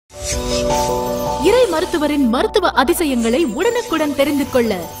இறை மருத்துவரின் மருத்துவ அதிசயங்களை உடனுக்குடன் தெரிந்து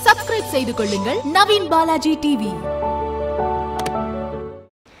கொள்ள சப்ஸ்கிரைப் செய்து கொள்ளுங்கள் நவீன் பாலாஜி டிவி.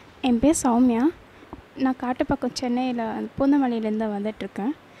 என் பேர் சௌமியா. நான் காட்டுப்பக்கம் சென்னையில் பூந்தமல்லியிலேருந்து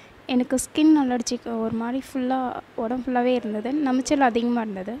வந்துட்டுருக்கேன். எனக்கு ஸ்கின் அலர்ஜிக்கு ஒரு மாதிரி உடம்பு ஃபுல்லாகவே இருந்தது. நமைச்சல் அதிகமாக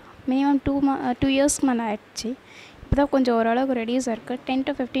இருந்தது. மினிமம் 2 இயர்ஸ்க்கு மேலே ஆயிடுச்சு. இப்போ தான் கொஞ்சம் ஓரளவுக்கு ரெடியூஸ் ஆயிருக்கு. 10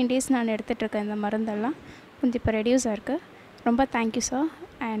 to 15 டேஸ் நான் எடுத்துகிட்ருக்கேன். இந்த மருந்தெல்லாம் கொஞ்சம் இப்போ ரெடியூஸ் ஆயிருக்கு. ரொம்ப தேங்க்யூ சார்.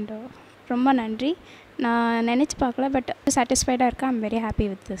 அண்ட் ரொம்ப நன்றி. நான் நினச்சி பார்க்கல, பட் சாட்டிஸ்ஃபைடாக இருக்கேன். I'm very happy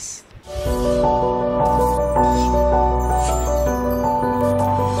with this.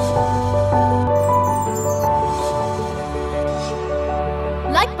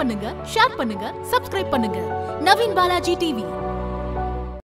 Like பண்ணுங்க, ஷேர் பண்ணுங்க, சப்ஸ்கிரைப் பண்ணுங்க. நவீன் பாலாஜி டிவி.